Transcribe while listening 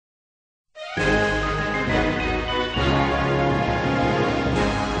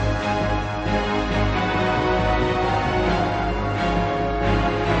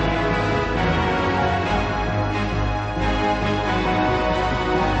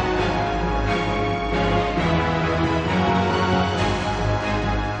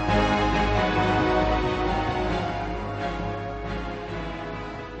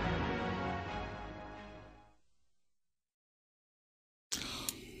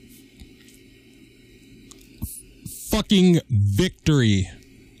fucking victory.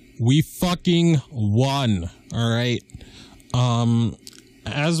 We fucking won. All right.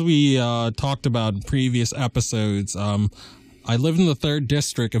 As we talked about in previous episodes, I live in the 3rd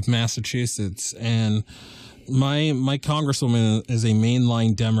district of Massachusetts, and my congresswoman is a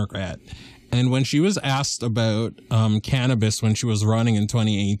mainline Democrat. And when she was asked about cannabis when she was running in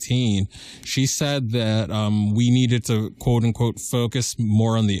 2018, she said that we needed to, quote unquote, focus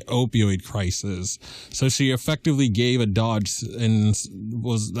more on the opioid crisis. So she effectively gave a dodge, and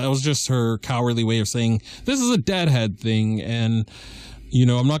that was just her cowardly way of saying, this is a deadhead thing. And, you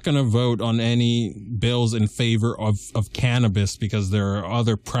know, I'm not going to vote on any bills in favor of cannabis because there are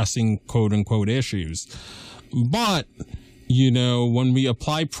other pressing, quote unquote, issues. But, you know, when we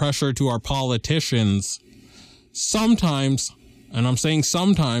apply pressure to our politicians, sometimes, and I'm saying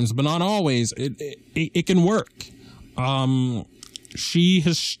sometimes, but not always, it can work. She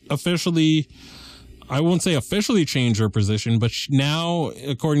has officially, I won't say officially changed her position, but now,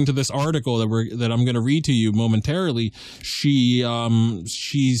 according to this article that I'm going to read to you momentarily,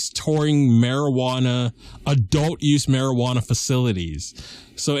 she's touring adult use marijuana facilities.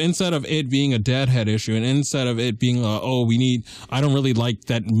 So instead of it being a deadhead issue, and instead of it being, I don't really like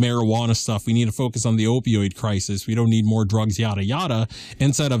that marijuana stuff, we need to focus on the opioid crisis, we don't need more drugs, yada, yada.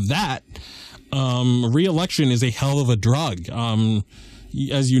 Instead of that, re-election is a hell of a drug.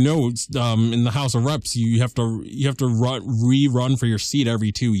 As you know, in the House of Reps, you have to rerun for your seat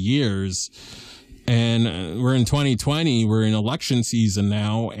every 2 years. And we're in 2020, we're in election season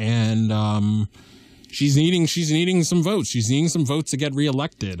now, and, she's needing some votes. She's needing some votes to get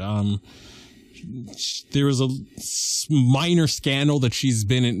reelected. There was a minor scandal that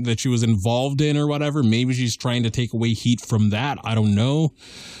she was involved in or whatever. Maybe she's trying to take away heat from that. I don't know.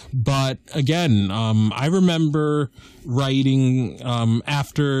 But again, I remember writing,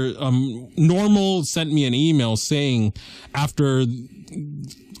 after, Normal sent me an email saying after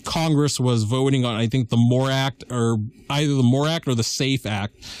Congress was voting on, I think, the MORE Act, or either the MORE Act or the SAFE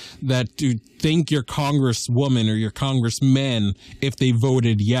Act, that to thank your congresswoman or your congressman if they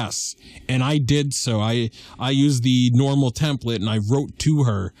voted yes. And I did so. I used the Normal template and I wrote to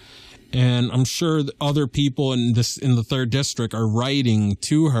her. And I'm sure other people in the 3rd district are writing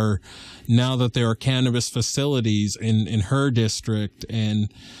to her now that there are cannabis facilities in her district.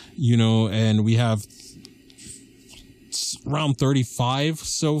 And, you know, and we have around 35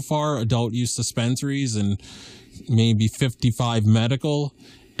 so far adult use dispensaries and maybe 55 medical.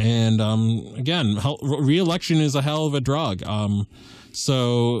 And again, re-election is a hell of a drug.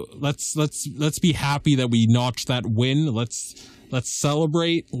 So let's be happy that we notched that win. Let's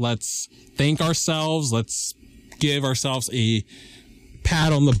celebrate. Let's thank ourselves. Let's give ourselves a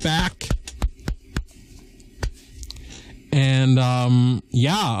pat on the back. And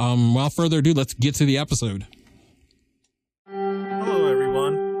without further ado, let's get to the episode. Hello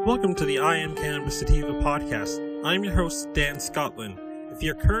everyone, welcome to the I Am Cannabis Sativa podcast. I'm your host, Dan Scotland. If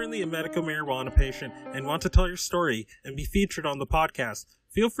you're currently a medical marijuana patient and want to tell your story and be featured on the podcast,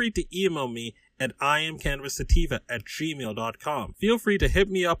 feel free to email me at iamcannabissativa@gmail.com. Feel free to hit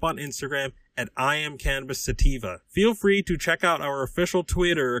me up on Instagram at iamcannabissativa. Feel free to check out our official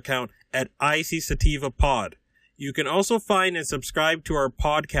Twitter account at ICSativaPod. You can also find and subscribe to our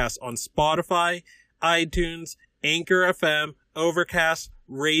podcast on Spotify, iTunes, Anchor FM, Overcast,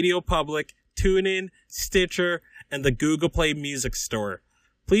 Radio Public, TuneIn, Stitcher, and the Google Play Music Store.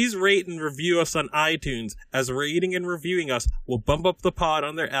 Please rate and review us on iTunes, as rating and reviewing us will bump up the pod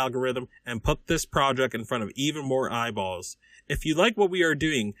on their algorithm and put this project in front of even more eyeballs. If you like what we are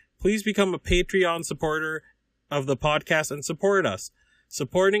doing, please become a Patreon supporter of the podcast and support us.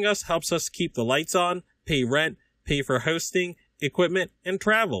 Supporting us helps us keep the lights on, pay rent, pay for hosting, equipment, and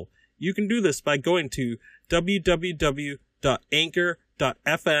travel. You can do this by going to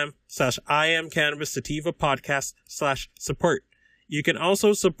www.anchor.fm/IamCannabisSativapodcast/support. You can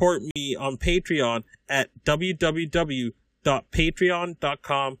also support me on Patreon at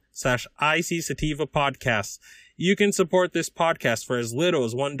www.patreon.com/ICSativapodcast. You can support this podcast for as little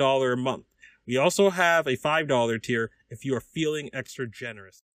as $1 a month. We also have a $5 tier if you are feeling extra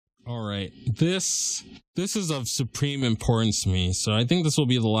generous. All right. This is of supreme importance to me. So I think this will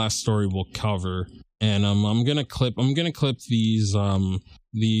be the last story we'll cover. And I'm gonna clip these videos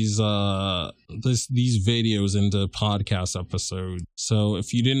into podcast episodes. So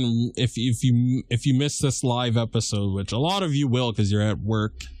if you missed this live episode, which a lot of you will because you're at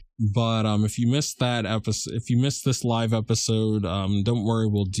work, but if you missed this live episode, don't worry,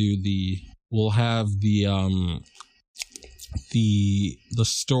 we'll have the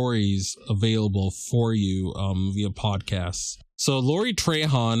stories available for you via podcasts. So Lori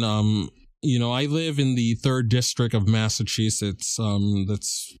Trahan I live in the 3rd district of Massachusetts.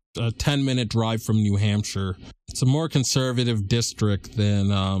 That's a 10-minute drive from New Hampshire. It's a more conservative district than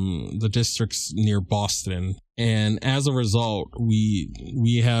the districts near Boston. And as a result,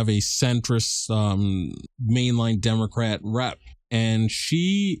 we have a centrist mainline Democrat rep. And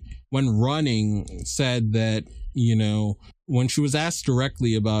she, when running, said that, when she was asked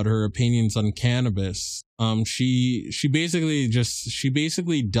directly about her opinions on cannabis, she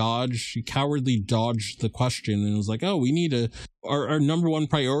cowardly dodged the question and was like, oh, we need our number one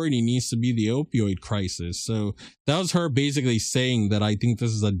priority needs to be the opioid crisis. So that was her basically saying that I think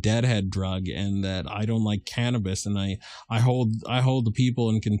this is a deadhead drug and that I don't like cannabis, and I hold the people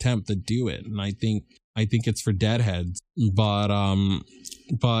in contempt that do it, and I think it's for deadheads. But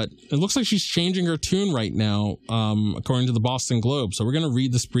it looks like she's changing her tune right now, according to the Boston Globe. So we're going to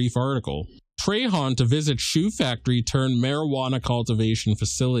read this brief article. Trahan to visit shoe factory turned marijuana cultivation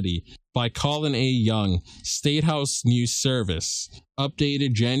facility by Colin A. Young, State House News Service.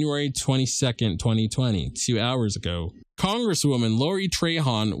 Updated January 22nd, 2020, 2 hours ago. Congresswoman Lori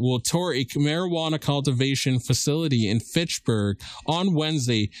Trahan will tour a marijuana cultivation facility in Fitchburg on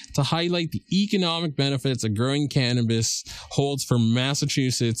Wednesday to highlight the economic benefits of growing cannabis holds for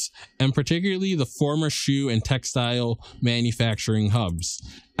Massachusetts and particularly the former shoe and textile manufacturing hubs.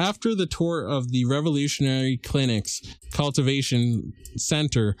 After the tour of the Revolutionary Clinics Cultivation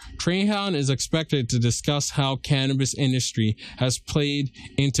Center, Trahan is expected to discuss how cannabis industry has played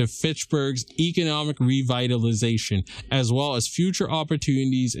into Fitchburg's economic revitalization, as well as future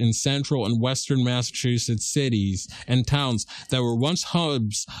opportunities in central and western Massachusetts cities and towns that were once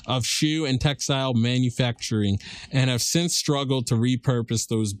hubs of shoe and textile manufacturing and have since struggled to repurpose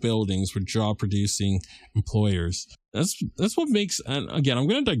those buildings for job-producing employers. That's what makes, and again, I'm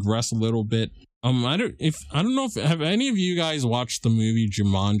going to digress a little bit. I don't know if have any of you guys watched the movie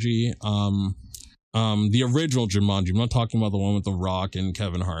Jumanji? The original Jumanji. I'm not talking about the one with The Rock and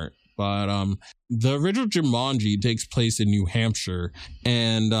Kevin Hart, but the original Jumanji takes place in New Hampshire,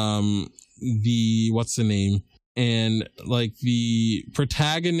 and and like the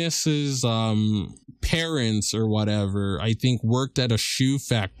protagonist's parents or whatever, I think worked at a shoe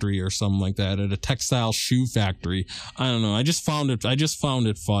factory or something like that, at a textile shoe factory. I don't know. I just found it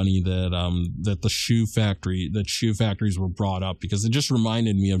funny that shoe factories were brought up, because it just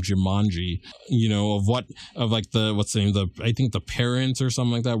reminded me of Jumanji, I think the parents or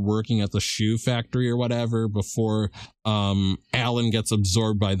something like that working at the shoe factory or whatever before Alan gets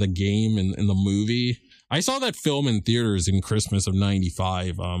absorbed by the game in the movie. I saw that film in theaters in Christmas of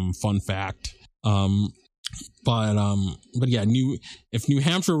 '95. Fun fact. But yeah, if New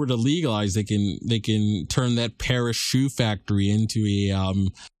Hampshire were to legalize, they can turn that Paris shoe factory into a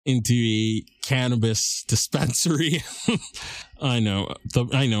cannabis dispensary. I know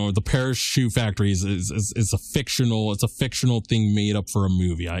the Paris shoe factory is a fictional thing made up for a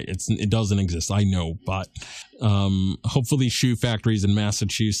movie. It doesn't exist, I know, but hopefully shoe factories in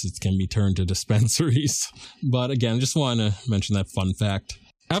Massachusetts can be turned to dispensaries. But again, I just want to mention that fun fact.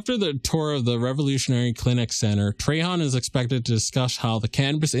 After the tour of the Revolutionary Clinic Center, Trahan is expected to discuss how the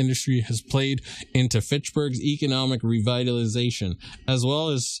cannabis industry has played into Fitchburg's economic revitalization, as well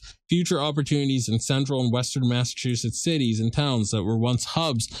as future opportunities in central and western Massachusetts cities and towns that were once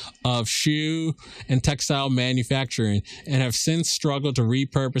hubs of shoe and textile manufacturing and have since struggled to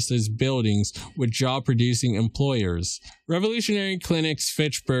repurpose these buildings with job-producing employers. Revolutionary Clinics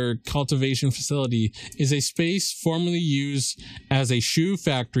Fitchburg cultivation facility is a space formerly used as a shoe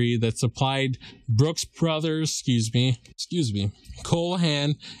factory that supplied Brooks Brothers,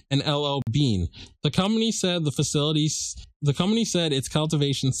 Colohan, and LL Bean. The company said its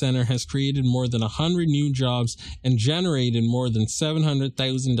cultivation center has created more than 100 new jobs and generated more than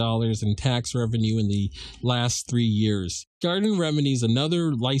 $700,000 in tax revenue in the last 3 years. Garden Remedies,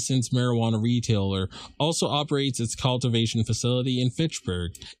 another licensed marijuana retailer, also operates its cultivation facility in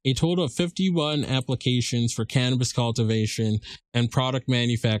Fitchburg. A total of 51 applications for cannabis cultivation and product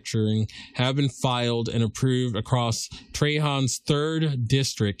manufacturing have been filed and approved across Trahan's 3rd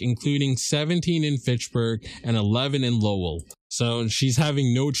district, including 17 in Fitchburg and 11 in Lowell. So she's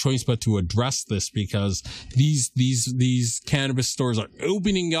having no choice but to address this, because these cannabis stores are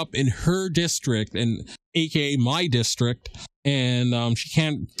opening up in her district, and aka my district, and she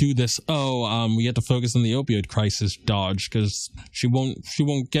can't do this. We have to focus on the opioid crisis dodge, because she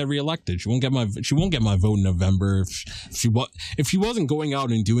won't get reelected. She won't get my vote in November. If she wasn't going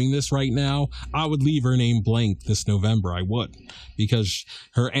out and doing this right now, I would leave her name blank this November. I would, because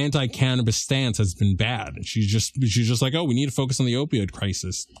her anti-cannabis stance has been bad. She's just like, oh, we need to focus on the opioid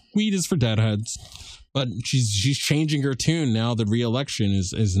crisis. Weed is for deadheads. but she's changing her tune now. The re-election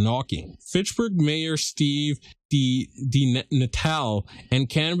is knocking. Fitchburg Mayor Steve Natal and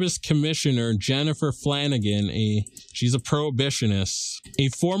Cannabis Commissioner Jennifer Flanagan, she's a prohibitionist, a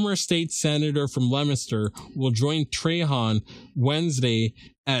former state senator from Leominster, will join Trahan Wednesday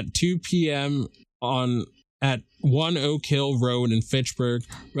at 2 p.m. at 1 Oak Hill Road in Fitchburg.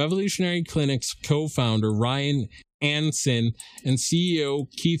 Revolutionary Clinic's co-founder Ryan Anson and CEO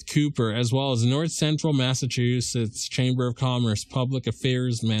Keith Cooper, as well as North Central Massachusetts Chamber of Commerce Public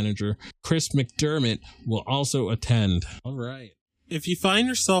Affairs Manager Chris McDermott, will also attend. All right. If you find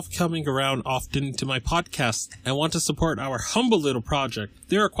yourself coming around often to my podcast and want to support our humble little project,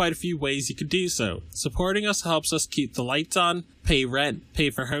 there are quite a few ways you could do so. Supporting us helps us keep the lights on, pay rent,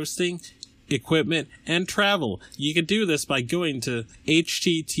 pay for hosting, equipment, and travel. You can do this by going to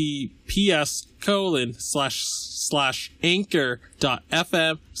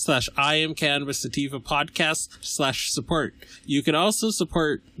https://anchor.fm/IamCannabisSativa/podcast/support. You can also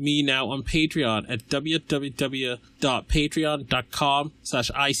support me now on Patreon at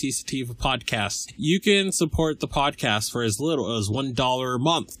www.patreon.com/ICSativa podcast. You can support the podcast for as little as $1 a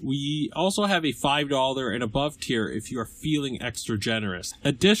month. We also have a $5 and above tier if you are feeling extra generous.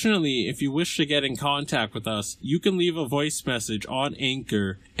 Additionally, if you wish to get in contact with us, you can leave a voice message on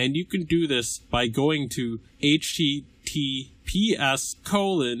Anchor, and you can do this by going to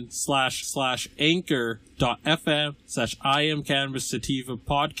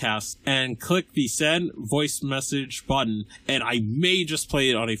https://anchor.fm/IamCannabisSativa and click the send voice message button, and I may just play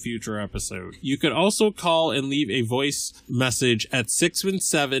it on a future episode. You can also call and leave a voice message at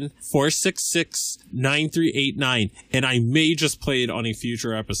 617-466-9389, and I may just play it on a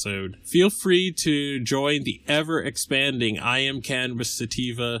future episode. Feel free to join the ever-expanding I Am Cannabis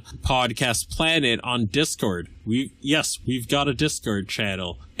Sativa podcast planet on Discord. We've got a Discord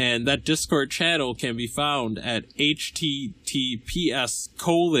channel, and that Discord channel can be found at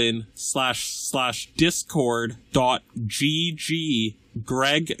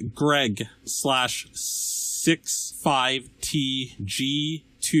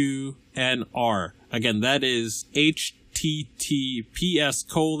Again, that is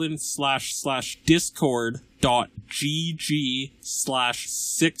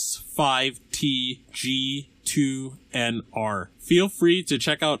Feel free to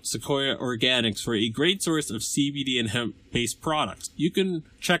check out Sequoia Organics for a great source of CBD and hemp-based products. You can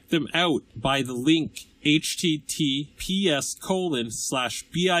check them out by the link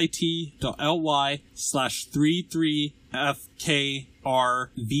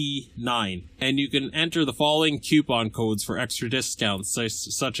https://bit.ly/33FKRV9, and you can enter the following coupon codes for extra discounts,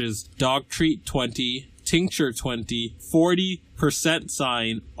 such as Dog Treat 20, Tincture 20, 40%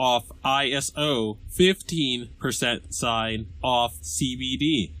 sign off ISO, 15% sign off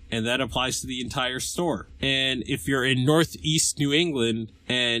CBD, and that applies to the entire store. And if you're in Northeast New England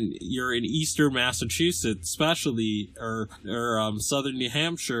and you're in Eastern Massachusetts, especially, or Southern New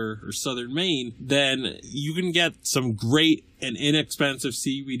Hampshire or Southern Maine, then you can get some great and inexpensive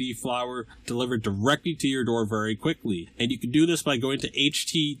CBD flower delivered directly to your door very quickly. And you can do this by going to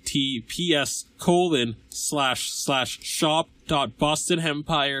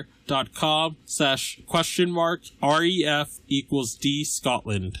https://shop.bostonhempire.com/?ref=D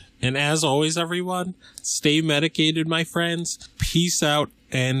Scotland. And as always, everyone, stay medicated, my friends. Peace out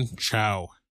and ciao.